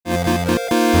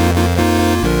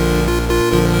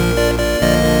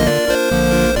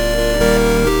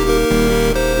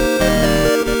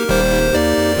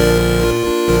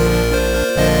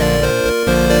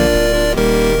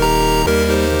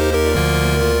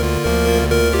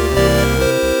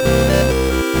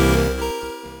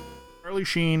Charlie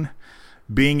Sheen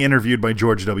being interviewed by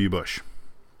George W. Bush.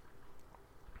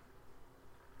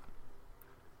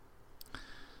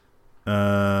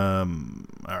 All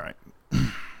right.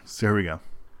 So here we go.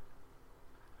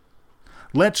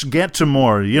 Let's get to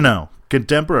more,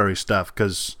 contemporary stuff,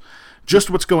 because just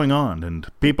what's going on, and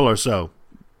people are so,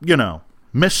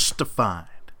 mystified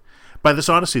by this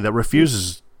odyssey that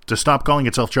refuses to stop calling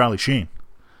itself Charlie Sheen.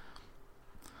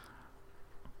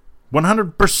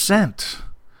 100%.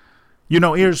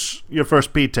 Here's your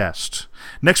first pee test.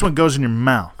 Next one goes in your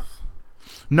mouth.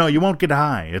 No, you won't get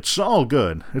high. It's all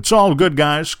good. It's all good,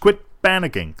 guys. Quit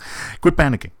panicking. Quit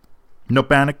panicking. No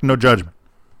panic, no judgment.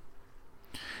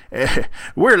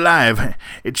 We're live.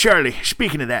 Charlie,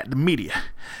 speaking of that, the media.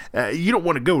 You don't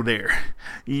want to go there.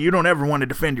 You don't ever want to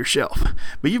defend yourself.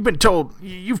 But you've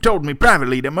told me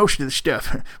privately that most of the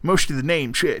stuff, most of the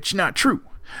names, it's not true.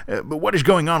 But what is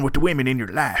going on with the women in your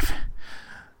life?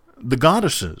 The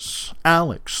goddesses.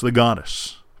 Alex, the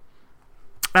goddess.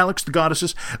 Alex, the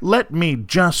goddesses. Let me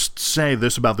just say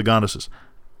this about the goddesses.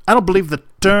 I don't believe the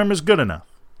term is good enough.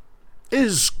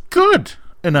 Is good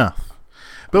enough.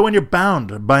 But when you're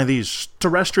bound by these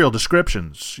terrestrial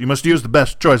descriptions, you must use the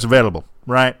best choice available,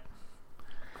 right?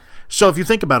 So if you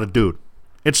think about it, dude,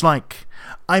 it's like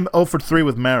I'm 0 for 3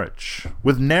 with marriage,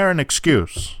 with ne'er an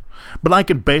excuse. But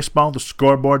like in baseball, the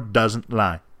scoreboard doesn't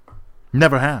lie.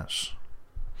 Never has.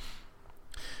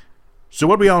 So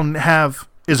what we all have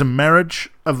is a marriage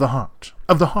of the heart,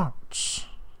 of the hearts.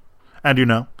 And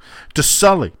to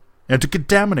sully and to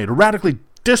contaminate, or radically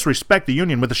disrespect the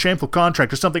union with a shameful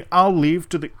contract is something I'll leave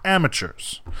to the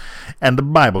amateurs and the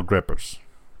Bible grippers.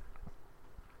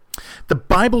 The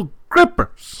Bible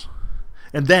grippers.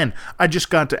 And then I just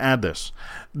got to add this.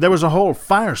 There was a whole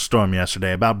firestorm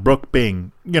yesterday about Brooke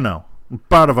being,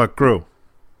 part of our crew.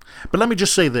 But let me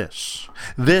just say this.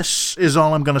 This is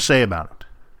all I'm going to say about it.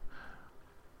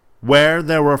 Where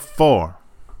there were 4,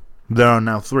 there are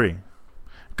now 3.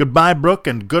 Goodbye, Brooke,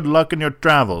 and good luck in your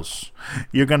travels.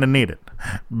 You're going to need it.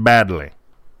 Badly.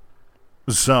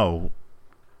 So,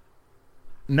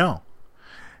 no.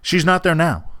 She's not there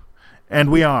now.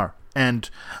 And we are. And,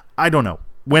 I don't know.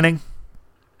 Winning?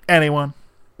 Anyone?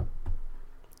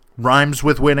 Rhymes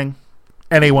with winning?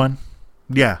 Anyone?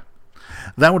 Yeah.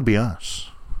 That would be us.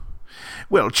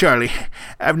 Well, Charlie,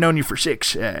 I've known you for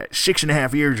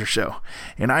 6.5 years or so,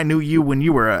 and I knew you when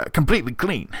you were completely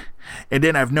clean, and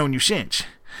then I've known you since.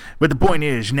 But the point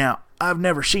is, now, I've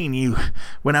never seen you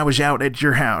when I was out at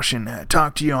your house and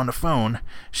talked to you on the phone,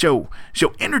 so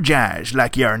energized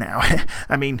like you are now.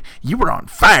 I mean, you were on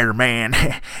fire, man,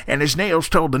 and as Nails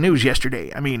told the news yesterday,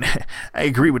 I mean, I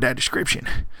agree with that description.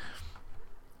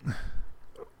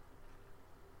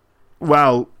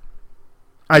 Well,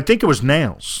 I think it was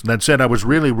Nails that said I was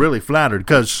really, really flattered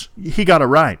because he got it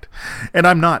right. And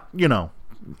I'm not,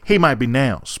 he might be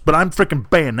Nails, but I'm freaking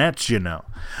bayonets,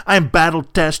 I'm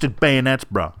battle-tested bayonets,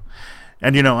 bro.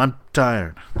 And, I'm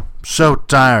tired. So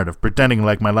tired of pretending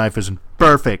like my life isn't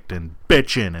perfect and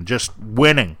bitching and just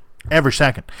winning every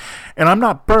second. And I'm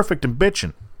not perfect and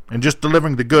bitching and just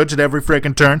delivering the goods at every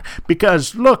freaking turn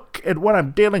because look at what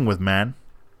I'm dealing with, man.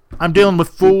 I'm dealing with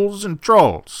fools and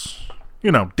trolls.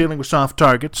 Dealing with soft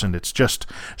targets, and it's just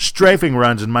strafing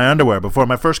runs in my underwear before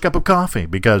my first cup of coffee,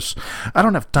 because I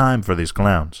don't have time for these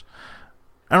clowns.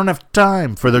 I don't have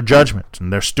time for their judgment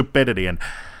and their stupidity, and,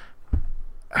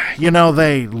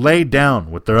 they lay down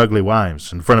with their ugly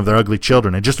wives in front of their ugly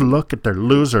children and just look at their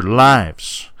loser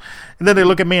lives. And then they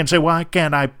look at me and say, why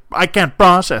can't I can't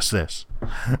process this.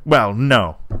 Well,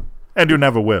 no, and you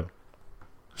never will.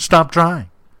 Stop trying.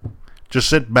 Just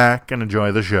sit back and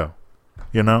enjoy the show,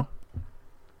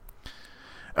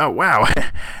 Oh, wow.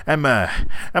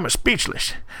 I'm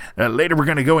speechless. Later we're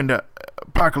going to go into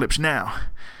Apocalypse Now.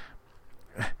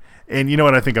 And you know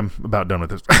what? I think I'm about done with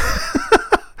this.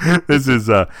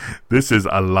 This is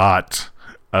a lot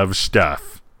of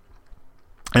stuff.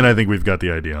 And I think we've got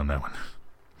the idea on that one.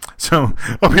 So,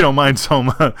 hope you don't mind so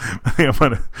much. I think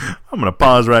I'm gonna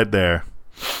pause right there.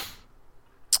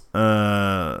 So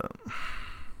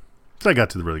I got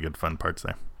to the really good fun parts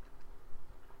there.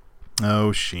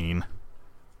 Oh, Sheen.